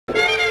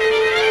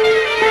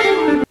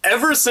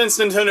Ever since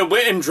Nintendo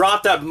went and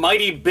dropped that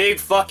mighty big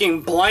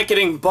fucking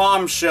blanketing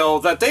bombshell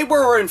that they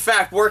were in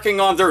fact working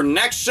on their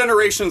next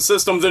generation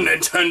system, the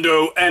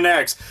Nintendo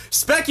NX,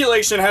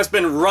 speculation has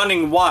been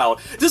running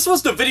wild. This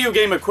was the video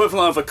game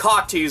equivalent of a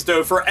cock tease,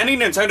 though, for any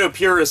Nintendo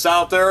purist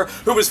out there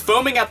who was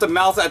foaming at the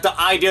mouth at the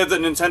idea that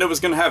Nintendo was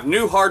going to have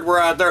new hardware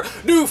out there,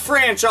 new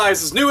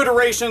franchises, new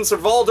iterations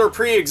of all their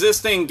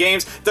pre-existing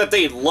games that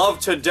they love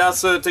to death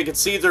so that they could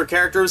see their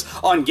characters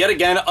on yet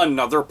again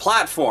another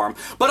platform.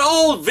 But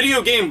all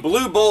video game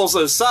blue balls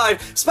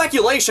aside,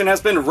 speculation has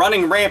been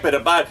running rampant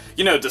about,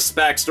 you know, the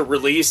specs, the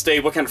release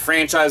date, what kind of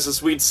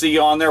franchises we'd see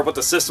on there, what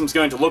the system's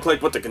going to look like,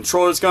 what the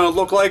controller's going to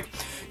look like.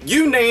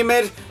 You name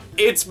it,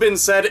 it's been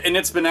said and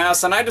it's been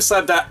asked, and I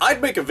decided that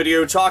I'd make a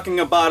video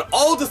talking about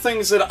all the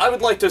things that I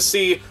would like to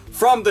see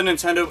from the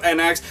Nintendo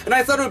NX, and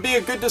I thought it would be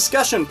a good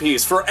discussion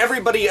piece for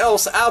everybody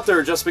else out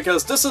there, just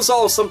because this is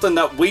all something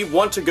that we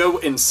want to go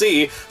and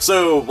see,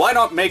 so why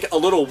not make a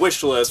little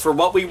wish list for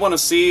what we want to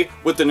see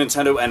with the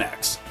Nintendo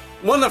NX.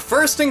 One of the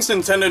first things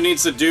Nintendo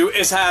needs to do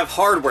is have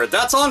hardware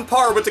that's on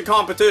par with the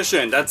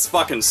competition. That's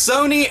fucking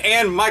Sony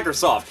and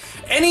Microsoft.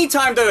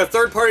 Anytime that a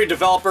third-party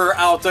developer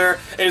out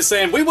there is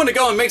saying, we want to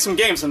go and make some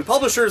games, and the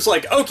publisher's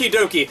like, okie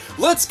dokie,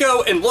 let's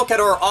go and look at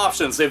our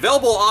options. The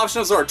available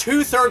options are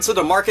 2/3 of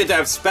the market that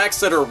have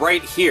specs that are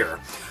right here.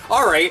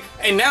 Alright,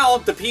 and now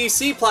the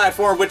PC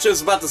platform, which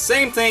is about the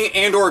same thing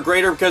and or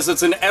greater because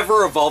it's an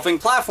ever-evolving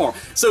platform.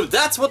 So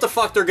that's what the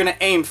fuck they're gonna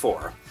aim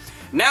for.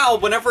 Now,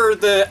 whenever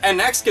the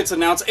NX gets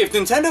announced, if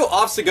Nintendo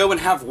opts to go and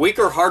have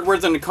weaker hardware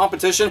than the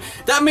competition,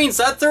 that means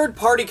that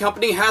third-party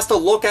company has to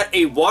look at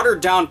a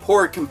watered-down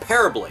port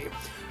comparably.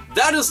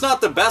 That is not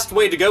the best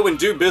way to go and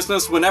do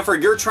business whenever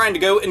you're trying to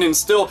go and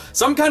instill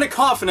some kind of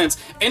confidence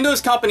in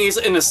those companies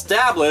and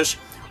establish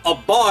a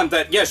bond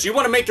that, yes, you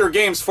want to make your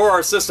games for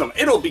our system.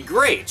 It'll be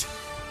great.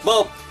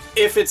 Well,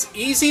 if it's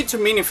easy to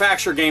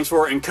manufacture games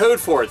for and code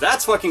for,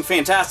 that's fucking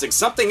fantastic.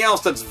 Something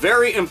else that's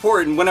very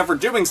important whenever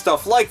doing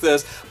stuff like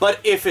this, but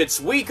if it's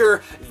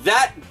weaker,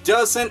 that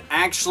doesn't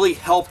actually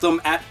help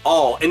them at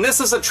all. And this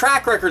is a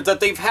track record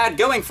that they've had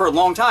going for a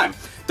long time.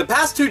 The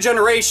past 2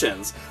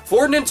 generations,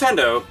 for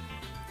Nintendo,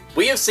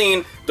 we have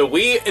seen the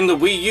Wii and the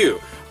Wii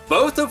U,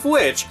 both of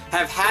which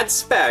have had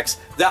specs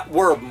that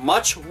were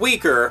much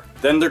weaker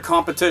than their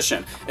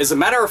competition. As a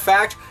matter of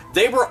fact,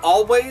 they were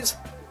always,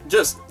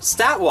 just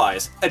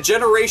stat-wise, a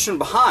generation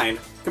behind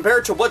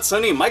compared to what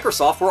Sony and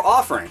Microsoft were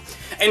offering.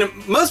 And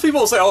most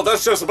people will say, oh,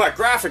 that's just about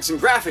graphics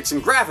and graphics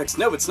and graphics.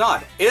 No, it's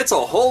not. It's a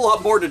whole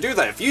lot more to do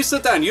that. If you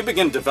sit down and you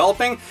begin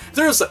developing,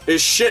 there's a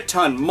shit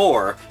ton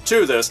more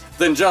to this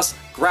than just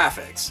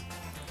graphics.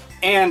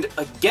 And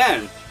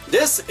again,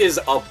 this is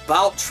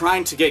about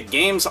trying to get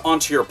games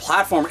onto your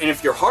platform, and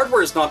if your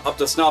hardware is not up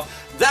to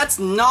snuff, that's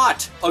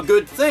not a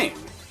good thing.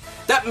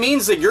 That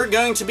means that you're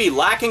going to be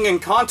lacking in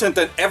content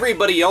that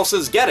everybody else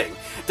is getting.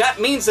 That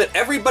means that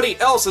everybody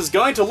else is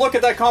going to look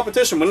at that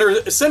competition. When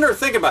they're sitting there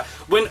thinking about,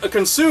 when a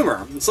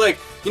consumer, it's like,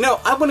 you know,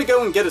 I want to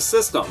go and get a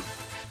system.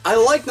 I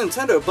like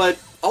Nintendo, but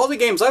all the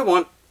games I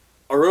want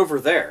are over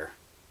there.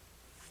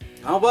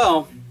 Oh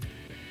well.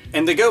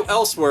 And they go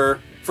elsewhere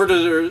for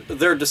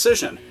their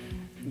decision.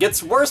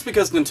 Gets worse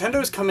because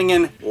Nintendo's coming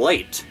in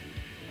late.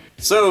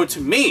 So to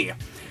me,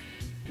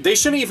 they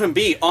shouldn't even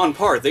be on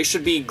par. They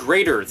should be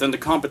greater than the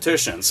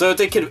competition, so that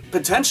they could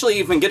potentially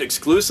even get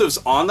exclusives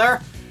on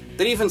there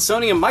that even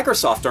Sony and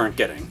Microsoft aren't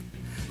getting.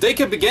 They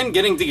could begin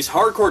getting these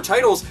hardcore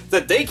titles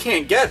that they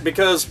can't get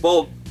because,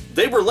 well,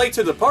 they were late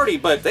to the party,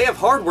 but they have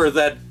hardware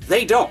that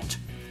they don't.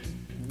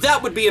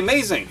 That would be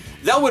amazing.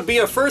 That would be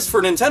a first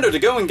for Nintendo to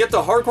go and get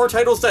the hardcore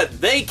titles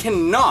that they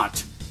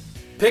cannot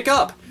pick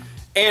up.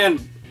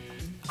 And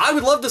I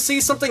would love to see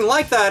something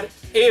like that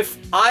if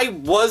I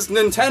was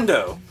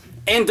Nintendo.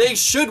 And they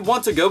should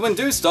want to go and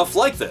do stuff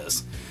like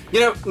this.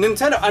 You know,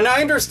 Nintendo, and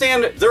I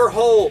understand their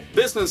whole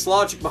business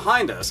logic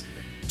behind this.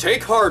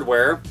 Take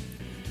hardware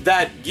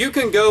that you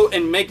can go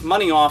and make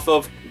money off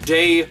of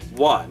day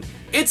one.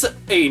 It's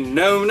a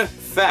known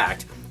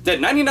fact that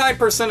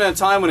 99% of the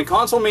time when a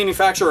console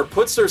manufacturer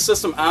puts their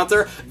system out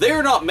there, they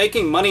are not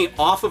making money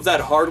off of that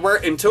hardware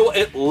until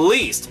at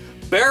least,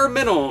 bare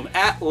minimum,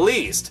 at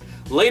least,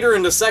 later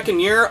in the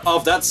second year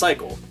of that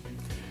cycle.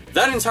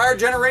 That entire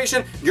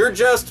generation, you're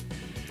just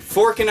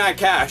forking out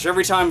cash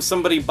every time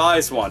somebody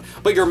buys one,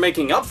 but you're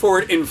making up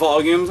for it in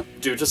volume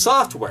due to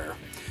software.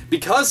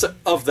 Because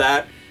of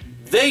that,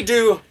 they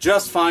do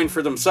just fine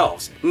for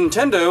themselves.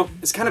 Nintendo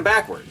is kind of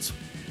backwards.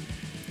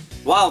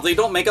 While they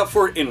don't make up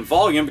for it in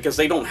volume because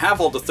they don't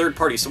have all the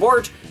third-party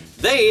support,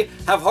 they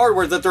have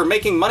hardware that they're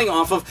making money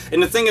off of,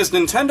 and the thing is,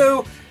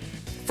 Nintendo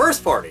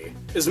first party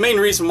is the main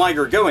reason why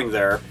you're going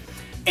there,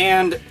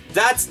 and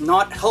that's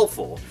not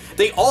helpful.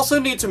 They also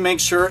need to make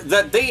sure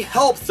that they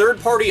help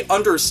third-party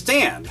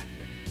understand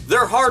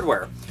their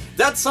hardware.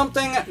 That's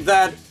something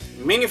that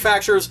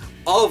manufacturers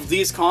of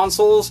these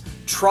consoles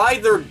try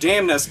their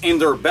damnness and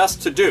their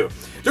best to do.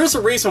 There's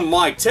a reason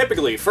why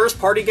typically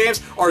first-party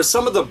games are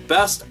some of the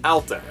best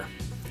out there,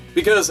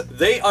 because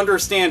they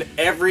understand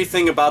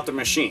everything about the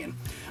machine.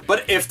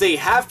 But if they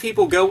have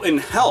people go and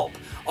help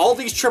all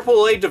these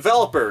AAA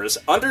developers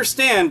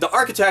understand the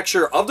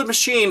architecture of the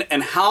machine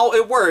and how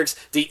it works,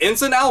 the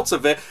ins and outs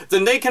of it,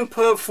 then they can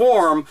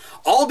perform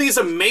all these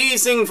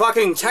amazing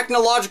fucking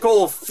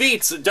technological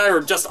feats that are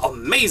just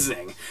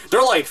amazing.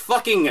 They're like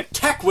fucking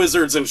tech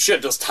wizards and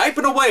shit, just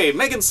typing away,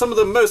 making some of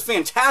the most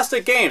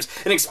fantastic games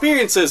and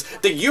experiences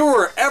that you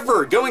are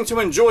ever going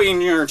to enjoy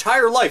in your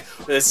entire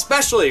life,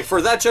 especially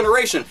for that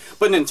generation.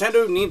 But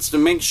Nintendo needs to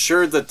make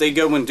sure that they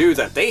go and do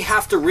that. They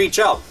have to reach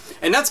out.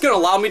 And that's going to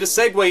allow me to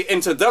segue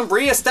into them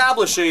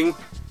re-establishing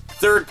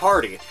third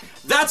party.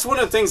 That's one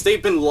of the things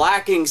they've been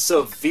lacking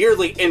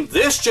severely in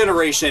this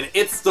generation.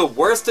 It's the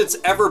worst it's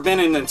ever been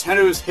in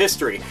Nintendo's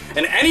history.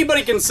 And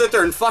anybody can sit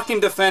there and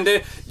fucking defend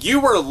it.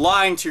 You are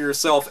lying to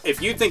yourself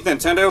if you think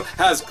Nintendo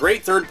has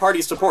great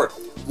third-party support.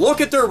 Look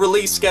at their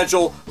release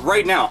schedule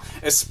right now.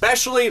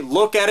 Especially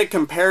look at it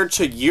compared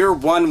to year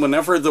one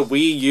whenever the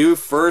Wii U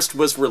first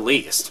was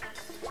released.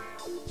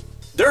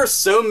 There are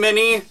so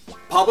many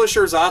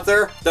publishers out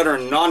there that are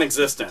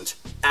non-existent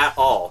at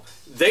all.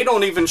 They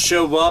don't even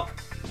show up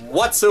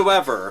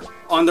whatsoever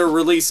on their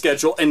release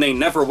schedule, and they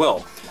never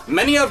will.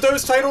 Many of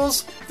those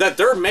titles that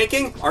they're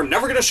making are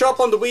never going to show up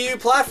on the Wii U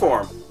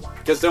platform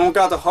because they don't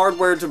got the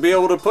hardware to be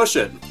able to push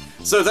it.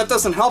 So that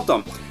doesn't help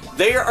them.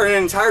 They are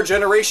an entire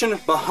generation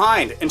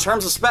behind in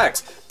terms of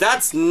specs.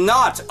 That's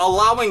not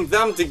allowing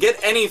them to get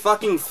any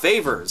fucking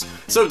favors.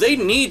 So they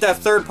need that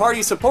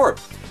third-party support.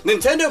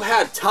 Nintendo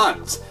had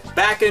tons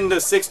back in the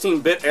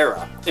 16-bit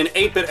era, in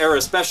 8-bit era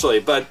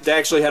especially, but they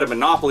actually had a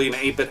monopoly in the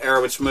 8-bit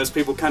era, which most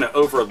people kind of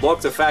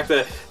overlooked. The fact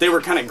that they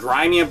were kind of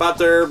grimy about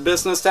their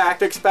business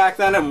tactics back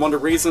then, and one of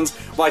the reasons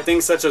why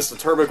things such as the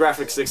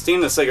TurboGrafx-16,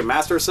 the Sega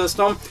Master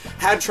System,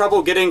 had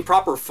trouble getting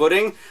proper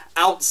footing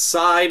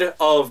outside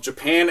of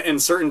Japan and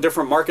certain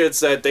different markets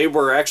that they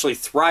were actually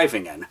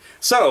thriving in.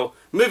 So,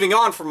 moving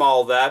on from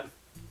all of that,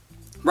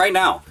 right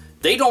now,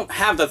 they don't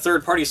have the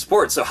third-party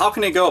support, so how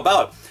can they go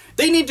about it?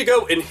 They need to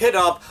go and hit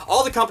up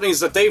all the companies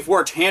that they've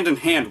worked hand in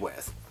hand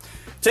with.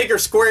 Take your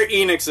Square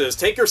Enixes,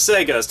 take your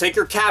Segas, take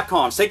your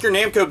Capcoms, take your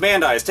Namco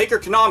Bandais, take your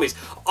Konamis.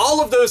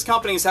 All of those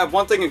companies have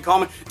one thing in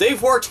common.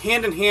 They've worked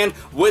hand in hand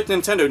with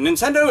Nintendo.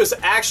 Nintendo has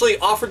actually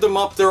offered them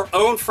up their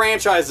own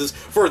franchises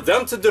for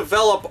them to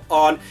develop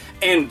on,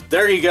 and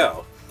there you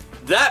go.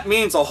 That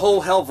means a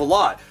whole hell of a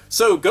lot.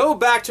 So go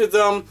back to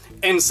them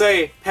and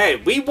say, hey,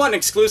 we want an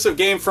exclusive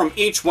game from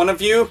each one of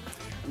you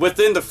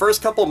within the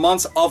first couple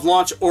months of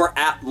launch or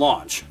at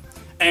launch.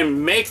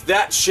 And make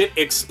that shit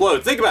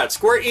explode. Think about it,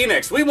 Square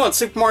Enix, we want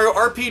Super Mario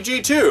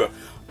RPG 2.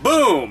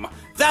 Boom!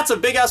 That's a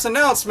big-ass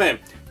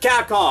announcement.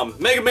 Capcom,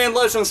 Mega Man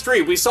Legends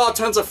 3, we saw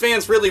tons of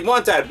fans really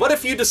want that. What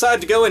if you decide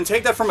to go and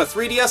take that from a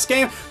 3DS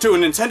game to a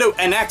Nintendo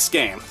NX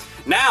game?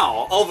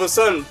 Now, all of a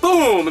sudden,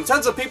 boom, and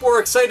tons of people were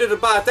excited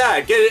about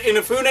that. Get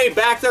Inafune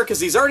back there, because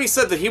he's already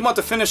said that he wants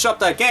to finish up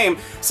that game,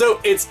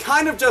 so it's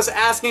kind of just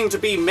asking to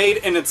be made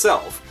in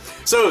itself.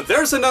 So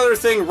there's another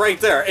thing right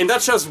there, and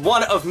that's just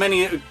one of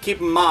many,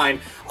 keep in mind,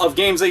 of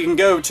games that you can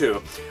go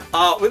to.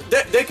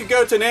 They could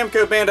go to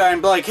Namco Bandai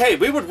and be like, hey,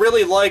 we would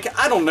really like,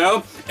 I don't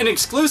know, an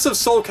exclusive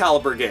Soul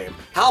Calibur game.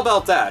 How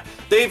about that?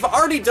 They've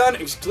already done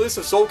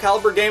exclusive Soul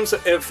Calibur games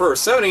for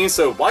Sony,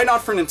 so why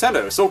not for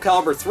Nintendo? Soul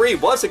Calibur 3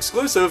 was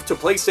exclusive to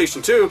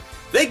PlayStation 2.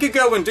 They could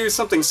go and do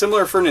something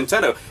similar for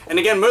Nintendo. And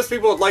again, most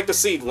people would like to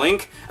see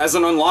Link as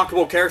an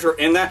unlockable character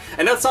in that,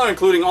 and that's not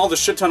including all the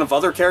shit ton of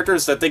other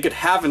characters that they could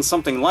have in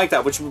something like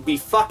that, which would be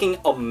fucking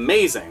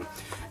amazing.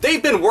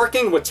 They've been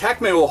working with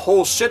Tecmo a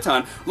whole shit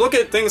ton. Look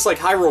at things like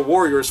Hyrule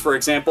Warriors, for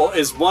example,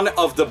 is one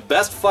of the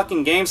best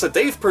fucking games that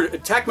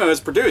Tecmo has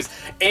produced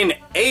in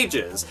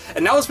ages.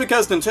 And that was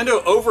because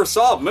Nintendo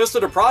oversaw most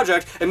of the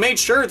project and made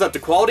sure that the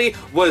quality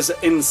was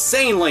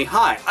insanely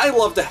high. I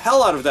love the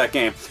hell out of that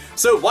game.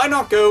 So why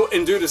not go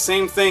and do the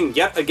same thing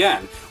yet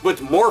again with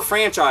more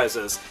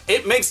franchises?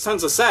 It makes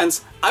tons of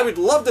sense. I would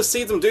love to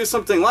see them do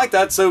something like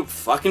that, so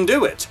fucking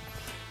do it.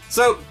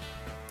 So,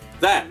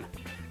 then,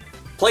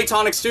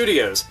 Playtonic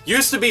Studios.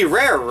 Used to be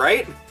Rare,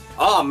 right?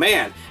 Oh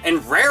man,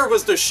 and Rare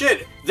was the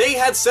shit. They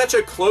had such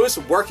a close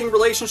working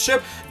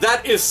relationship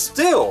that is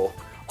still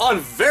on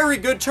very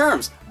good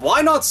terms.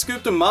 Why not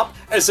scoop them up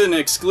as an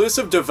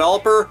exclusive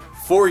developer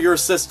for your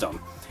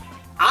system?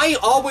 I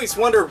always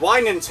wondered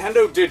why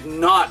Nintendo did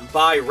not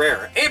buy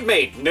Rare. It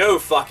made no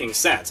fucking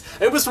sense.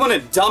 It was one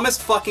of the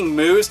dumbest fucking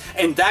moves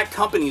in that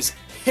company's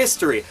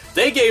history.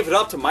 They gave it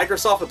up to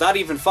Microsoft without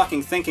even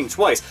fucking thinking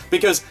twice,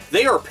 because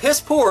they are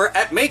piss poor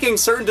at making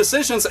certain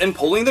decisions and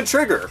pulling the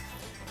trigger.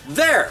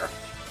 There!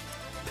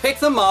 Pick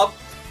them up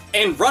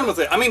and run with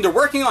it. I mean, they're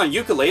working on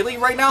Yooka-Laylee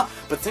right now,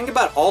 but think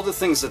about all the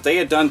things that they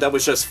had done that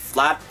was just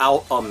flat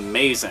out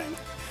amazing.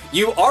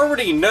 You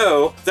already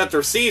know that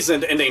they're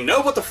seasoned and they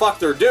know what the fuck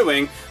they're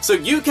doing, so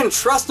you can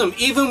trust them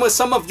even with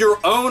some of your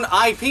own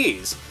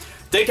IPs.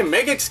 They can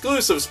make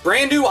exclusives,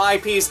 brand new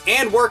IPs,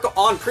 and work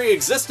on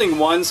pre-existing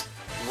ones.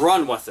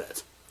 Run with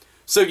it.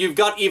 So you've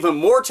got even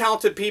more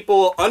talented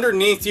people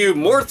underneath you,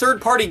 more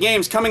third-party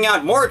games coming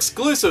out, more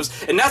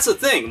exclusives, and that's the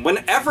thing.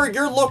 Whenever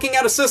you're looking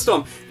at a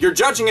system, you're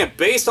judging it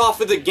based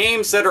off of the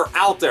games that are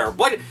out there.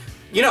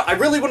 you know, I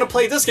really want to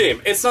play this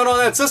game. It's not on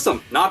that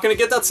system. Not going to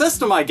get that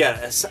system, I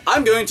guess.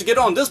 I'm going to get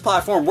on this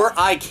platform where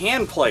I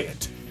can play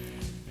it.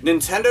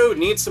 Nintendo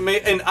needs to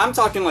make, and I'm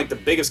talking like the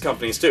biggest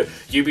companies too,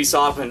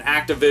 Ubisoft and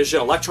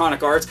Activision,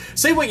 Electronic Arts.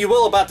 Say what you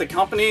will about the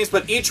companies,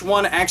 but each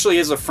one actually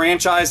is a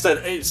franchise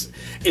that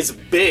is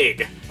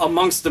big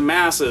amongst the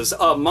masses,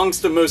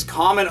 amongst the most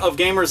common of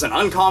gamers and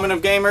uncommon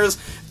of gamers.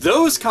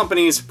 Those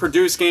companies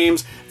produce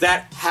games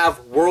that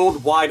have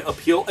worldwide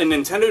appeal, and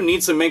Nintendo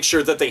needs to make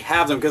sure that they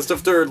have them, because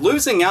if they're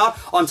losing out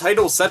on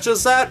titles such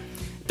as that,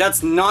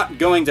 that's not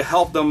going to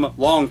help them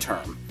long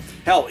term.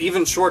 Hell,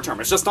 even short term,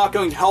 it's just not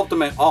going to help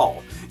them at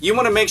all. You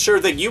want to make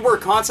sure that you are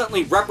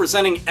constantly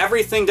representing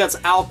everything that's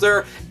out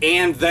there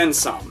and then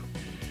some.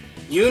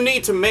 You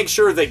need to make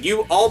sure that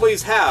you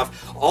always have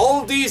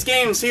all of these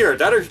games here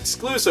that are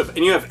exclusive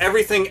and you have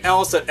everything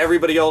else that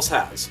everybody else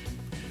has.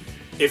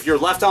 If you're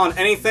left on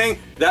anything,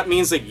 that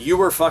means that you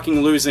are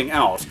fucking losing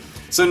out.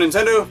 So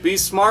Nintendo, be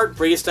smart,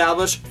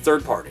 re-establish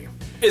third party.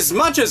 As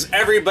much as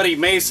everybody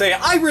may say,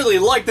 I really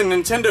like the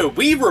Nintendo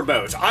Wii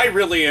Remote, I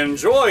really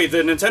enjoy the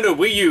Nintendo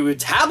Wii U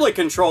tablet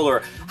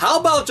controller, how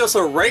about just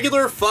a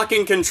regular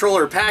fucking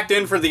controller packed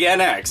in for the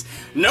NX?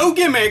 No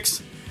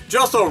gimmicks,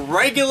 just a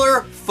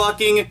regular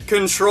fucking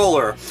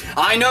controller.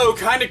 I know,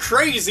 kinda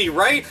crazy,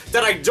 right?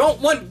 That I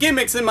don't want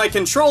gimmicks in my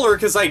controller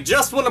because I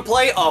just want to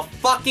play a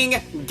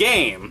fucking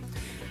game.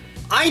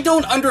 I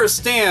don't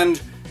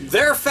understand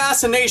their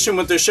fascination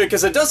with this shit,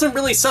 because it doesn't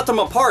really set them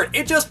apart,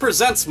 it just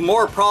presents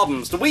more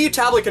problems. The Wii U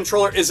tablet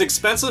controller is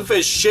expensive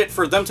as shit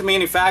for them to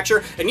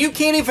manufacture, and you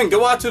can't even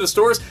go out to the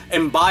stores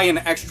and buy an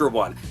extra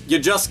one. You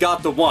just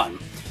got the one.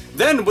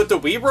 Then with the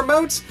Wii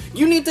remotes,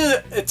 you need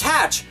to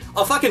attach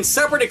a fucking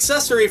separate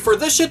accessory for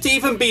this shit to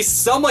even be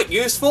somewhat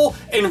useful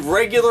in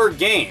regular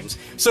games.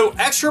 So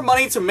extra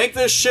money to make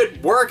this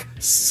shit work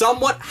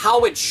somewhat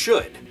how it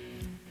should.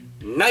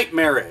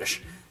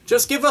 Nightmarish.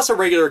 Just give us a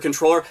regular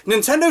controller.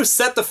 Nintendo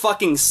set the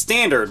fucking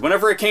standard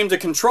whenever it came to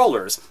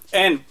controllers.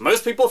 And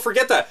most people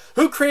forget that.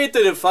 Who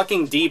created the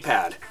fucking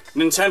D-pad?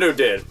 Nintendo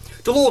did.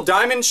 The little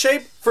diamond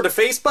shape for the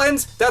face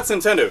buttons? That's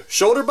Nintendo.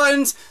 Shoulder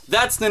buttons?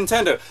 That's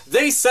Nintendo.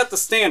 They set the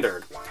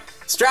standard.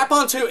 Strap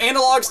on 2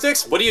 analog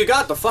sticks, what do you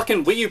got? The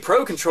fucking Wii U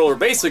Pro controller,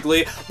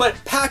 basically, but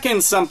pack in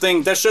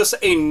something that's just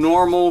a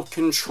normal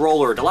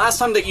controller. The last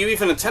time that you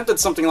even attempted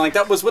something like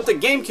that was with the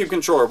GameCube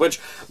controller, which,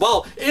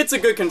 well, it's a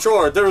good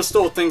controller. There were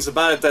still things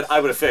about it that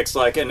I would have fixed,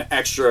 like an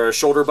extra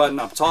shoulder button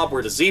up top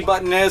where the Z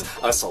button is,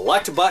 a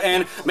select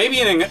button, maybe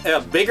a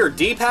bigger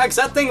D-pad, because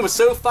that thing was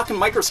so fucking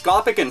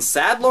microscopic and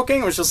sad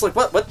looking. It was just like,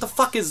 what the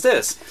fuck is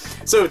this?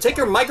 So take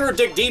your micro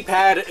dick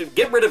D-pad,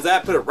 get rid of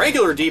that, put a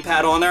regular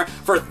D-pad on there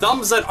for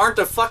thumbs that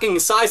aren't the fucking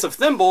size of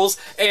thimbles,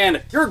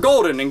 and you're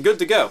golden and good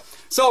to go.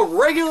 So a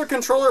regular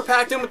controller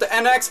packed in with the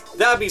NX,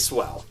 that'd be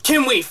swell.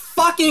 Can we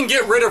fucking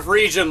get rid of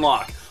region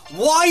lock?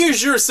 Why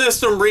is your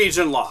system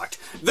region locked?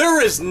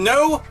 There is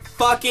no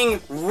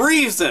fucking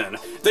reason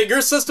that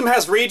your system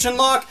has region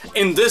lock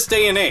in this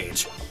day and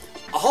age.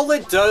 All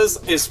it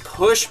does is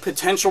push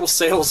potential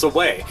sales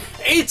away.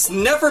 It's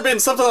never been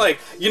something like,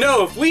 you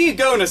know, if we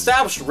go and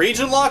establish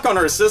region lock on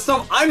our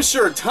system, I'm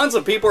sure tons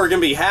of people are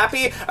gonna be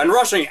happy and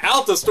rushing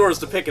out the stores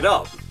to pick it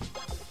up.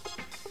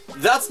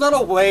 That's not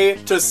a way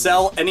to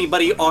sell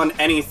anybody on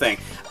anything.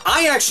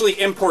 I actually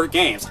import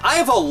games. I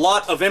have a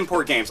lot of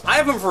import games. I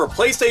have them for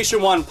PlayStation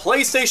 1,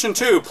 PlayStation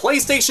 2,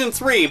 PlayStation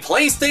 3,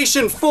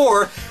 PlayStation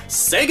 4,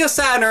 Sega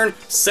Saturn,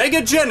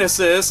 Sega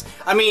Genesis.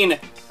 I mean,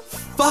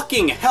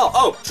 fucking hell.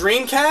 Oh,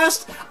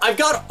 Dreamcast? I've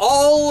got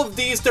all of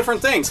these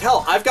different things.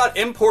 Hell, I've got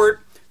import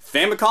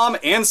Famicom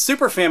and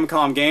Super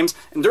Famicom games,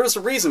 and there's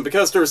a reason,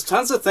 because there's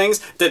tons of things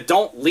that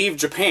don't leave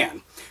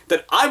Japan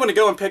that I want to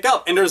go and pick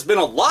up, and there's been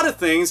a lot of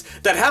things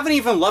that haven't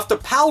even left the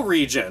PAL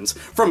regions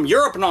from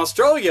Europe and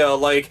Australia,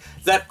 like,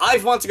 that I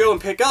want to go and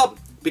pick up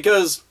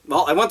because,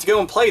 well, I want to go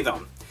and play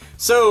them.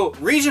 So,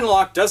 region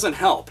lock doesn't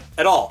help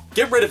at all.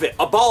 Get rid of it.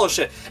 Abolish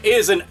it. It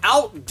is an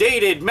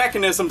outdated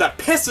mechanism that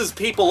pisses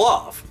people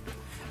off.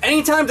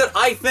 Anytime that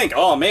I think,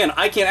 oh man,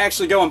 I can't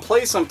actually go and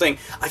play something,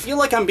 I feel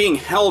like I'm being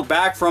held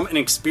back from an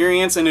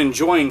experience and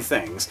enjoying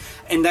things.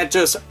 And that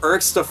just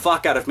irks the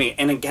fuck out of me.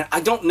 And again, I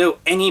don't know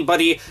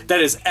anybody that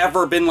has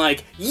ever been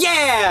like,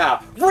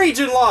 yeah,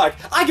 region lock,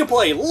 I can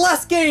play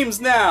less games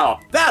now.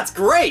 That's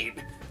great.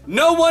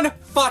 No one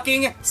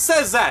fucking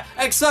says that,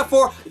 except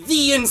for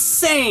the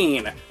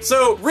insane.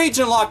 So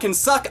region lock can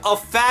suck a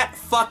fat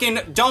fucking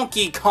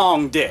Donkey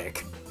Kong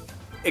dick.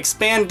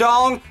 Expand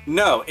dong?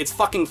 No, it's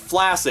fucking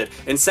flaccid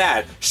and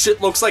sad.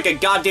 Shit looks like a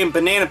goddamn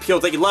banana peel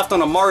that you left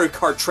on a Mario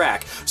Kart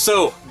track.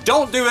 So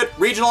don't do it.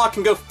 Region lock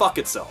can go fuck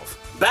itself.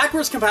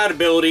 Backwards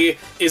compatibility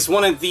is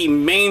one of the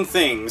main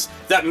things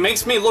that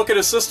makes me look at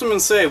a system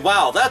and say,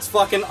 wow, that's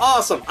fucking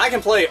awesome. I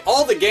can play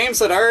all the games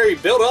that I already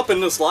built up in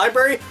this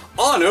library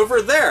on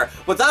over there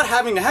without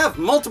having to have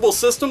multiple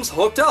systems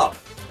hooked up.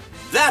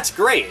 That's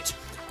great.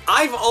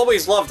 I've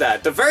always loved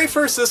that. The very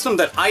first system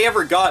that I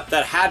ever got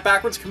that had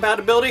backwards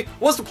compatibility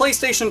was the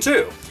PlayStation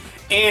 2.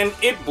 and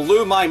it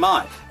blew my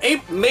mind.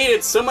 It made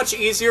it so much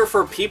easier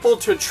for people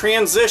to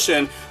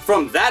transition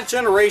from that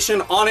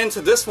generation on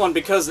into this one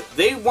because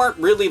they weren't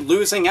really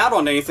losing out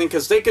on anything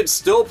because they could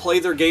still play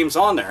their games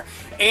on there.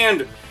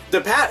 And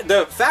the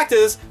fact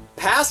is,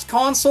 past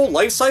console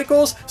life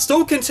cycles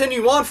still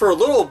continue on for a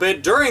little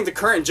bit during the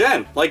current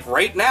gen, like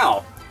right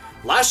now.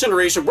 Last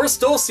generation, we're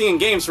still seeing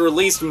games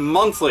released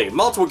monthly,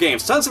 multiple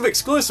games, tons of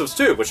exclusives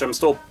too, which I'm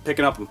still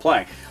picking up and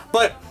playing.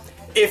 But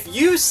if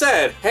you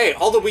said, hey,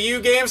 all the Wii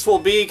U games will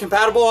be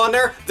compatible on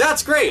there,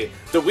 that's great.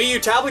 The Wii U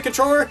tablet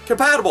controller,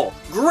 compatible.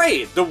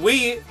 Great.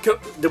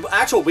 The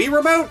actual Wii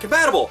remote,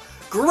 compatible.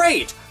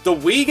 Great. The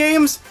Wii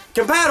games,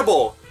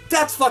 compatible.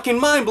 That's fucking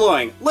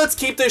mind-blowing. Let's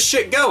keep this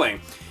shit going.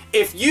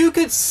 If you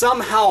could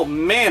somehow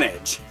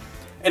manage,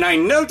 and I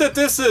know that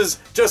this is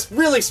just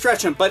really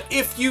stretching, but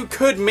if you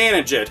could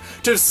manage it,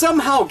 to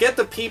somehow get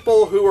the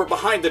people who are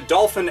behind the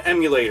Dolphin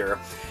emulator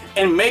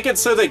and make it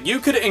so that you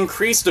could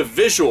increase the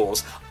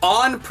visuals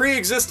on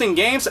pre-existing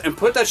games and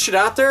put that shit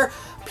out there,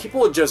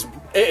 people would just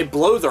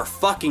blow their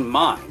fucking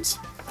minds.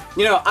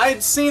 You know,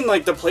 I'd seen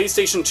like the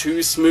PlayStation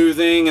 2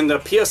 smoothing and the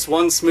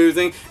PS1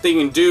 smoothing that you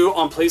can do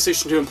on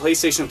PlayStation 2 and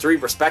PlayStation 3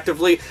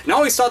 respectively, and I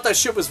always thought that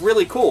shit was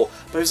really cool.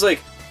 But I was like,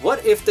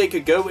 what if they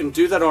could go and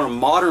do that on a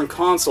modern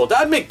console?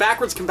 That'd make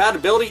backwards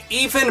compatibility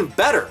even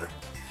better.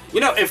 You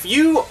know, if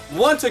you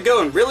want to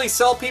go and really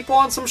sell people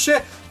on some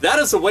shit, that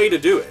is the way to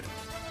do it.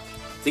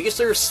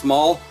 These are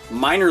small,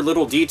 minor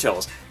little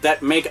details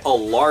that make a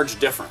large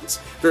difference.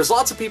 There's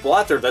lots of people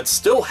out there that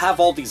still have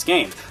all these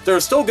games. They're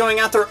still going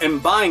out there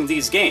and buying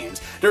these games.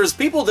 There's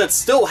people that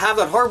still have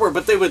that hardware,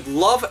 but they would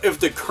love if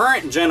the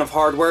current gen of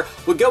hardware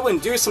would go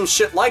and do some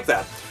shit like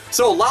that.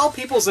 So allow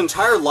people's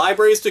entire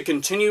libraries to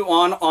continue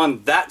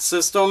on that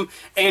system,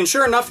 and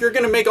sure enough, you're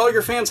gonna make all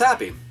your fans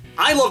happy.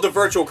 I love the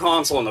Virtual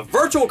Console, and the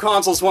Virtual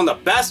Console is one of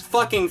the best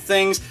fucking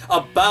things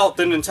about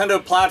the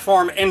Nintendo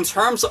platform in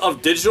terms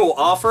of digital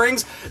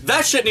offerings.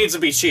 That shit needs to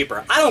be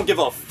cheaper. I don't give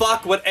a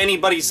fuck what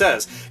anybody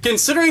says.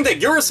 Considering that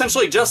you're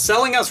essentially just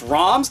selling us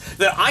ROMs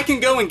that I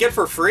can go and get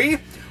for free,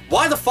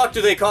 why the fuck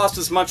do they cost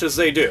as much as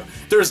they do?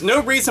 There's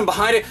no reason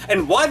behind it,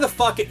 and why the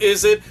fuck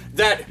is it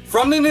that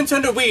from the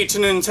Nintendo Wii to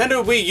the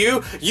Nintendo Wii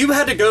U, you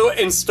had to go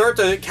and start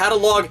the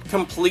catalog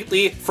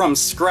completely from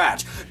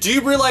scratch? Do you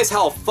realize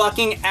how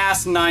fucking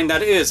asinine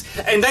that is?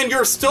 And then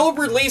you're still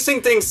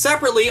releasing things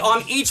separately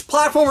on each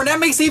platform, and that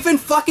makes even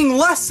fucking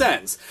less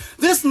sense.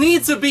 This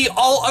needs to be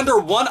all under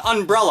one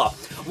umbrella.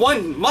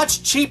 One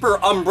much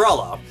cheaper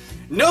umbrella.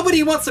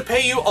 Nobody wants to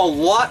pay you a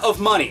lot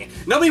of money.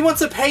 Nobody wants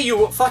to pay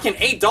you fucking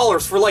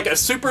 $8 for like a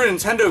Super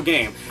Nintendo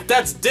game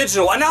that's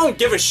digital. And I don't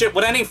give a shit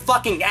what any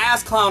fucking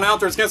ass clown out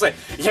there is gonna say,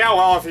 yeah,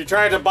 well, if you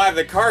tried to buy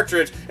the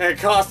cartridge, it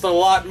costs a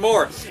lot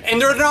more.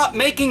 And they're not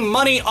making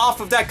money off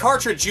of that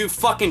cartridge, you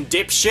fucking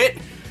dipshit.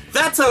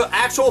 That's an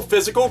actual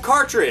physical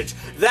cartridge.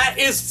 That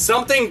is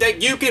something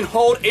that you can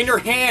hold in your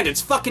hand.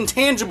 It's fucking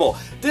tangible.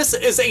 This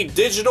is a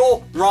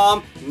digital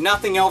ROM,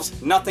 nothing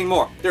else, nothing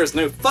more. There's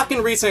no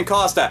fucking reason to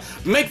cost that.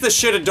 Make this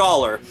shit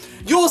 $1.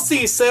 You'll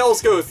see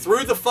sales go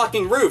through the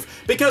fucking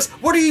roof, because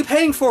what are you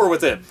paying for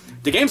with it?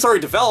 The game's already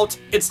developed,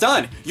 it's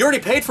done. You already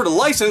paid for the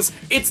license,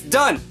 it's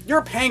done.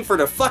 You're paying for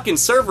the fucking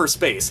server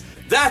space.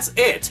 That's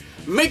it.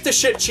 Make the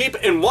shit cheap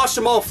and watch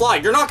them all fly.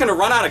 You're not gonna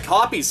run out of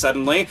copies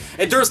suddenly,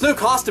 and there's no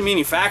cost to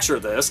manufacture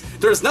this.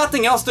 There's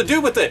nothing else to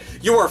do with it.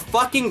 You are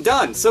fucking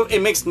done. So it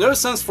makes no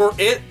sense for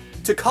it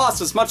to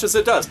cost as much as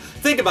it does.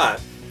 Think about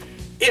it.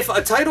 If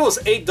a title is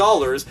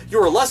 $8, you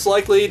are less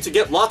likely to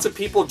get lots of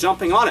people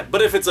jumping on it.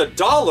 But if it's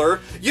 $1,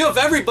 you have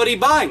everybody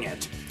buying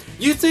it.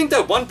 You think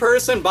that one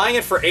person buying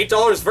it for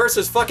 $8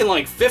 versus fucking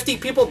like 50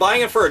 people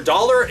buying it for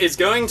 $1 is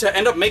going to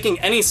end up making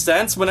any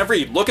sense whenever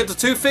you look at the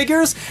two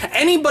figures?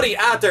 Anybody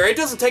out there, it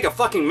doesn't take a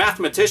fucking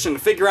mathematician to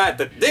figure out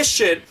that this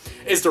shit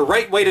is the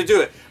right way to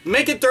do it.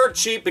 Make it dirt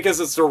cheap because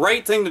it's the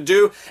right thing to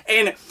do,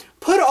 and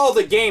put all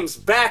the games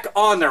back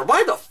on there.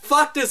 Why the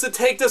fuck does it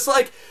take this,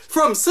 like,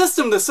 from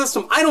system to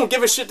system? I don't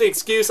give a shit the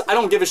excuse, I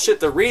don't give a shit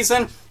the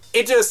reason.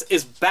 It just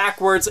is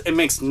backwards, it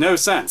makes no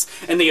sense.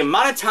 And the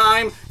amount of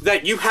time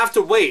that you have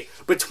to wait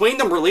between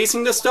them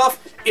releasing this stuff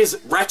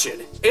is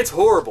wretched. It's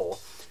horrible.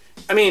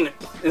 I mean,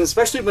 and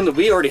especially when the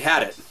Wii already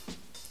had it.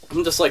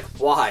 I'm just like,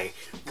 why?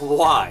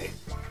 Why?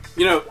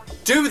 You know,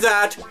 do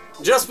that,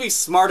 just be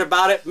smart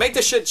about it, make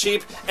the shit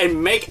cheap,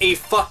 and make a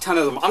fuck ton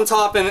of them. I'm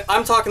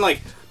talking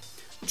like,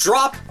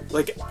 drop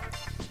like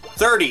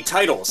 30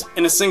 titles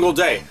in a single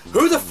day.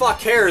 Who the fuck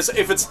cares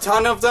if it's a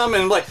ton of them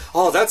and like,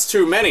 oh, that's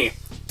too many?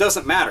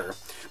 Doesn't matter,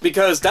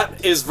 because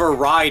that is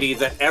variety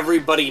that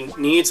everybody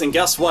needs, and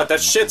guess what?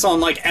 That shit's on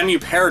like MU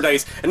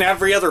Paradise and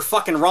every other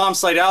fucking ROM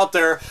site out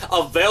there,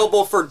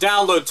 available for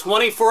download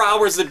 24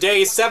 hours a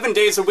day, 7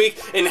 days a week,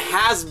 and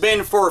has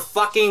been for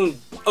fucking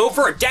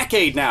over a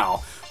decade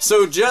now.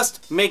 So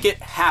just make it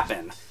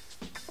happen.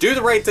 Do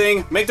the right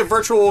thing, make the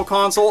Virtual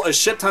Console a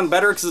shit ton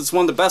better, because it's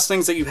one of the best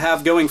things that you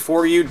have going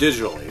for you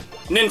digitally.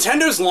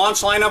 Nintendo's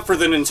launch lineup for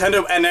the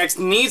Nintendo NX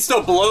needs to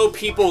blow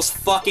people's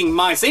fucking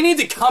minds. They need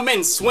to come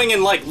in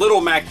swinging like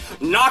Little Mac,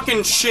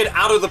 knocking shit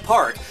out of the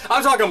park.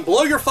 I'm talking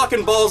blow your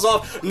fucking balls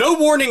off, no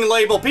warning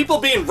label, people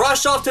being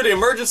rushed off to the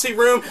emergency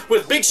room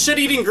with big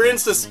shit-eating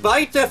grins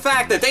despite the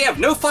fact that they have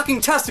no fucking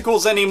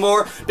testicles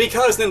anymore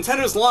because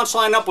Nintendo's launch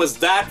lineup was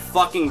that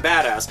fucking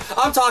badass.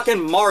 I'm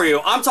talking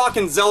Mario, I'm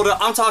talking Zelda,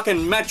 I'm talking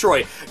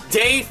Metroid.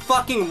 Day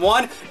fucking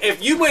one,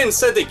 if you went and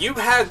said that you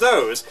had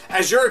those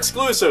as your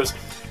exclusives,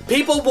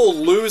 people will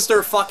lose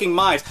their fucking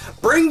minds.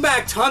 Bring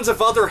back tons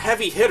of other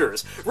heavy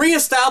hitters.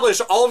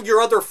 Reestablish all of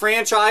your other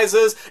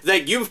franchises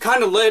that you've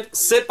kind of let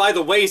sit by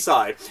the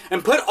wayside.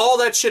 And put all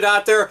that shit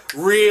out there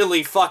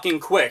really fucking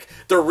quick.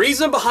 The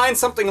reason behind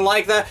something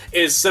like that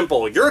is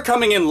simple. You're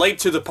coming in late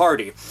to the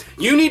party.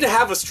 You need to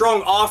have a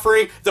strong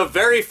offering the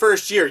very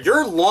first year.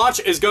 Your launch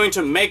is going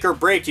to make or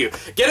break you.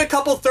 Get a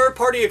couple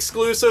third-party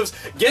exclusives.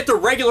 Get the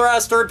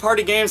regular-ass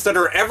third-party games that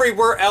are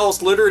everywhere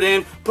else littered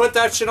in. Put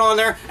that shit on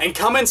there and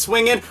come in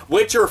swinging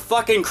with your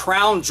fucking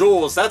crown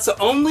jewels. That's the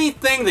only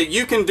thing that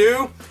you can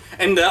do,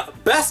 and the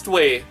best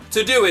way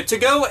to do it, to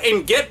go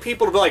and get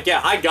people to be like,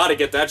 yeah, I gotta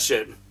get that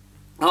shit.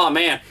 Oh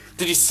man,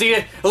 did you see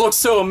it? It looks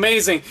so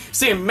amazing.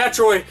 Seeing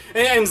Metroid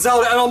and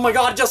Zelda, and oh my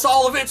god, just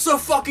all of it, it's so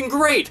fucking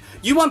great.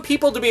 You want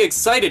people to be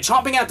excited,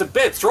 chomping at the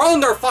bit,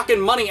 throwing their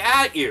fucking money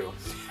at you.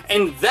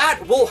 And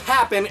that will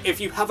happen if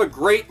you have a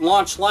great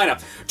launch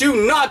lineup.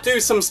 Do not do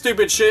some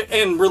stupid shit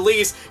and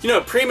release,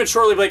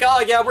 prematurely, like,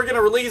 oh yeah, we're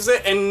gonna release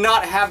it, and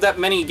not have that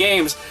many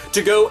games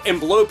to go and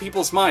blow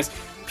people's minds.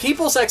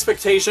 People's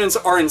expectations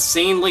are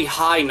insanely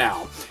high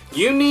now.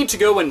 You need to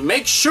go and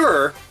make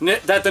sure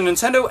that the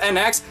Nintendo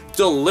NX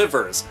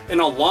delivers.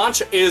 And a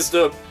launch is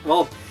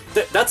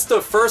that's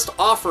the first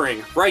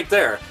offering right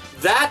there.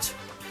 That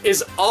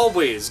is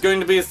always going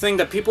to be a thing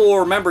that people will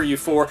remember you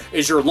for,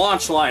 is your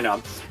launch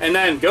lineup. And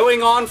then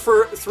going on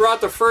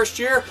throughout the first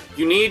year,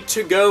 you need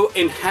to go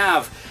and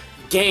have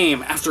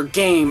game after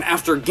game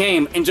after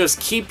game and just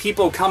keep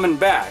people coming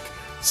back.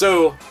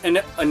 So an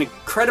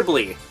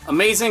incredibly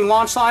amazing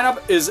launch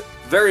lineup is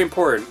very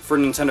important for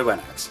Nintendo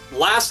NX.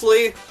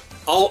 Lastly,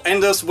 I'll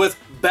end us with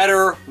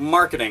better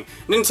marketing.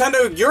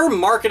 Nintendo, your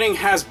marketing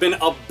has been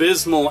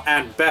abysmal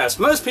at best.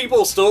 Most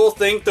people still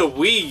think the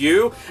Wii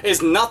U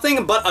is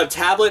nothing but a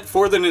tablet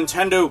for the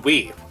Nintendo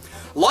Wii.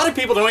 A lot of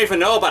people don't even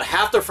know about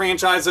half the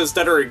franchises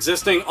that are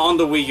existing on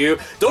the Wii U,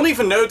 don't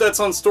even know that's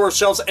on store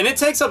shelves, and it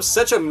takes up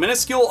such a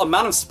minuscule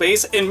amount of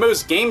space in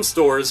most game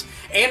stores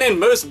and in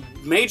most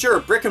major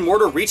brick and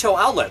mortar retail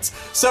outlets.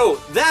 So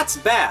that's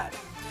bad.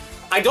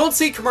 I don't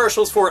see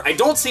commercials for it, I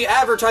don't see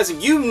advertising.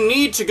 You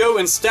need to go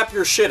and step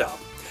your shit up.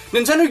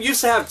 Nintendo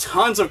used to have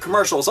tons of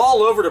commercials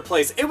all over the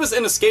place. It was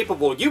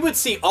inescapable. You would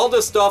see all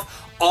this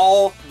stuff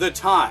all the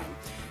time.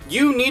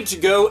 You need to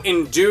go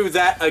and do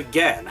that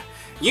again.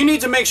 You need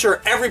to make sure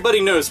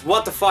everybody knows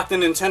what the fuck the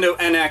Nintendo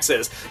NX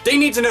is. They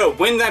need to know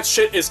when that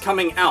shit is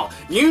coming out.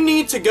 You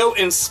need to go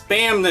and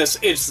spam this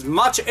as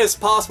much as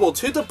possible,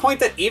 to the point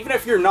that even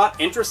if you're not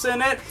interested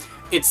in it,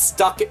 it's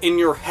stuck in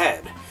your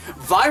head.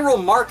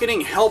 Viral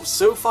marketing helps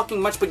so fucking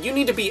much, but you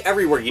need to be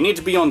everywhere. You need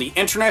to be on the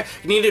internet,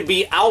 you need to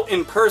be out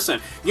in person,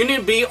 you need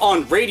to be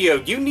on radio,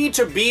 you need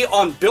to be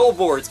on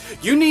billboards,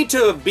 you need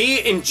to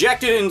be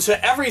injected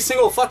into every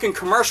single fucking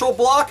commercial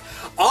block,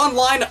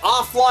 online,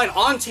 offline,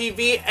 on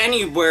TV,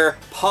 anywhere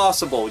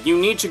possible. You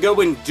need to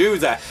go and do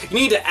that. You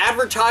need to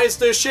advertise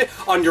this shit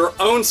on your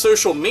own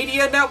social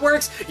media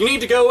networks. You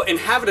need to go and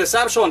have it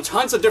established on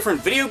tons of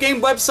different video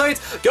game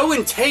websites. Go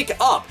and take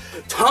up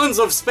tons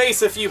of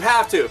space if you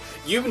have to.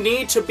 You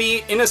need to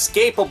be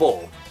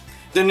inescapable.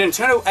 The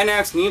Nintendo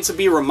NX needs to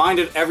be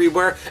reminded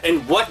everywhere,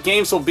 and what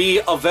games will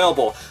be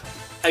available.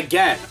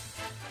 Again,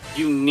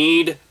 you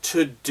need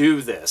to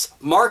do this.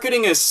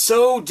 Marketing is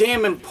so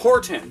damn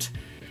important.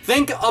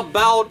 Think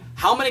about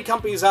how many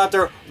companies out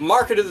there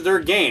marketed their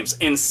games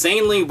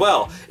insanely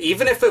well.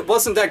 Even if it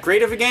wasn't that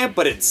great of a game,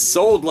 but it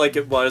sold like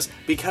it was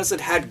because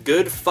it had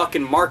good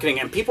fucking marketing,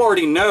 and people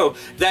already know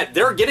that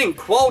they're getting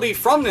quality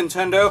from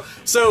Nintendo,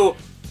 so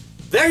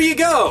there you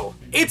go.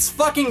 It's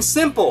fucking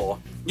simple.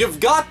 You've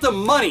got the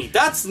money.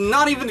 That's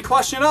not even the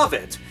question of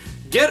it.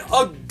 Get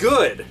a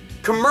good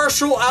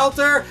commercial out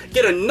there,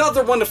 get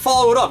another one to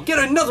follow it up, get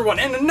another one,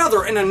 and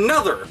another, and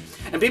another.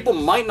 And people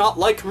might not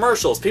like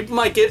commercials. People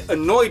might get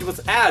annoyed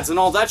with ads and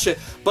all that shit.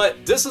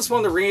 But this is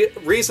one of the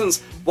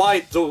reasons why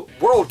the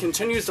world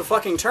continues to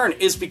fucking turn,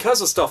 is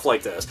because of stuff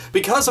like this.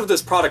 Because of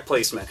this product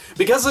placement.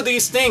 Because of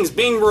these things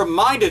being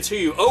reminded to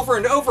you over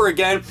and over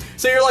again.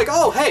 So you're like,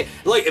 oh, hey,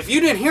 like, if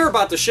you didn't hear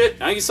about the shit,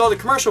 now you saw the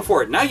commercial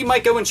for it. Now you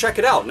might go and check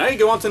it out. Now you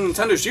go onto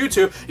Nintendo's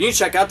YouTube and you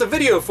check out the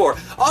video for it.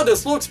 Oh,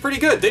 this looks pretty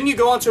good. Then you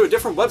go onto a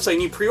different website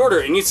and you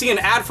pre-order it and you see an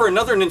ad for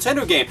another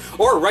Nintendo game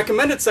or a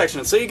recommended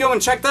section. So you go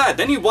and check that.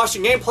 Then you watch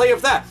the gameplay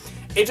of that.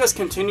 It just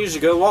continues to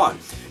go on.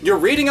 You're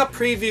reading up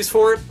previews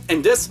for it,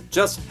 and this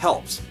just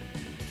helps.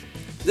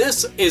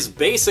 This is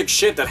basic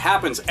shit that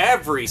happens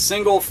every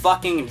single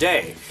fucking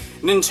day.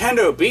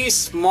 Nintendo, be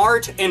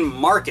smart and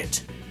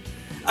market.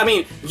 I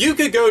mean, you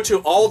could go to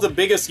all the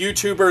biggest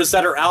YouTubers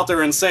that are out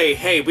there and say,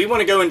 hey, we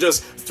want to go and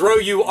just throw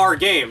you our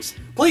games.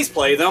 Please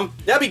play them.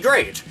 That'd be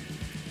great.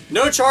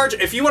 No charge.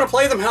 If you want to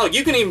play them, hell,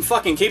 you can even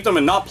fucking keep them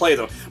and not play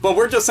them. But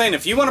we're just saying,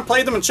 if you want to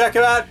play them and check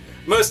it out,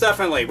 most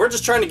definitely. We're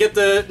just trying to get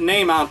the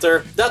name out there.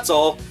 That's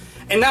all.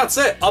 And that's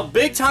it. A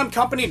big time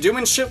company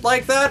doing shit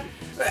like that,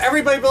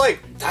 everybody be like,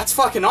 that's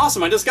fucking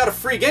awesome, I just got a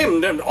free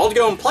game, and I'll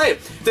go and play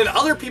it. Then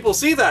other people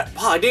see that,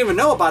 wow, I didn't even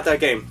know about that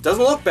game,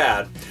 doesn't look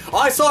bad. Oh,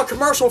 I saw a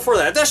commercial for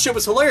that, that shit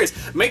was hilarious.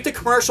 Make the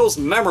commercials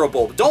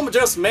memorable. Don't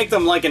just make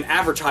them like an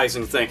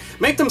advertising thing.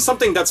 Make them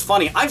something that's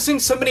funny. I've seen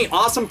so many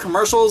awesome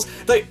commercials,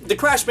 like the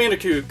Crash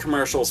Bandicoot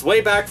commercials,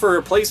 way back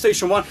for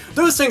PlayStation 1.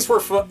 Those things were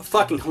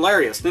fucking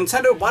hilarious.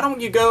 Nintendo, why don't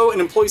you go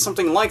and employ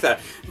something like that?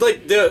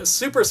 Like the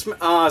Super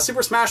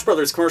Smash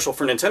Brothers commercial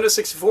for Nintendo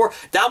 64,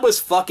 that was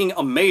fucking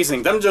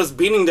amazing. Them just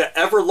beating the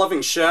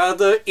ever-loving shit out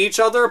of each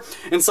other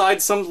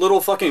inside some little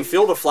fucking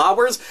field of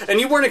flowers, and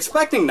you weren't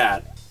expecting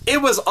that.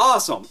 It was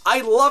awesome.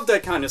 I love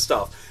that kind of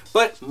stuff.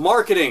 But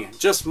marketing,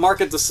 just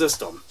market the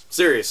system.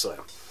 Seriously.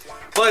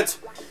 But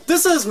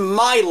this is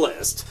my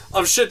list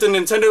of shit the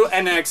Nintendo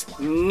NX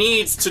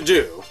needs to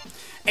do.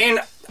 And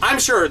I'm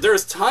sure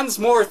there's tons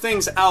more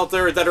things out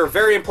there that are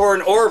very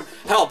important, or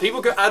hell,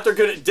 people out there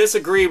could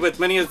disagree with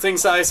many of the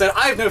things that I said.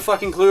 I have no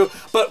fucking clue,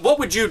 but what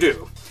would you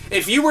do?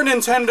 If you were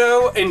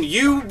Nintendo and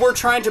you were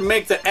trying to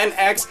make the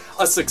NX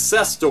a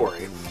success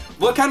story,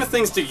 what kind of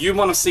things do you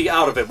want to see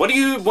out of it? What do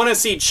you want to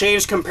see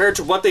change compared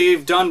to what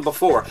they've done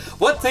before?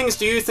 What things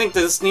do you think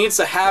this needs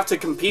to have to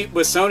compete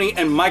with Sony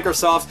and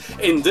Microsoft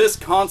in this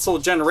console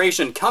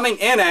generation, coming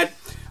in at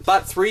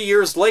about 3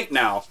 years late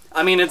now?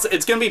 I mean, it's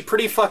going to be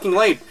pretty fucking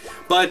late.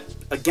 But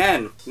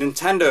again,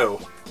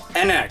 Nintendo,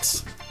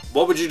 NX,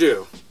 what would you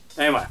do?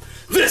 Anyway,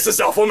 this is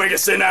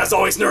AlphaOmegaSin, as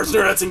always, nerds,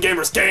 nerdettes, and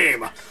gamers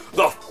game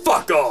the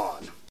fuck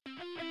on!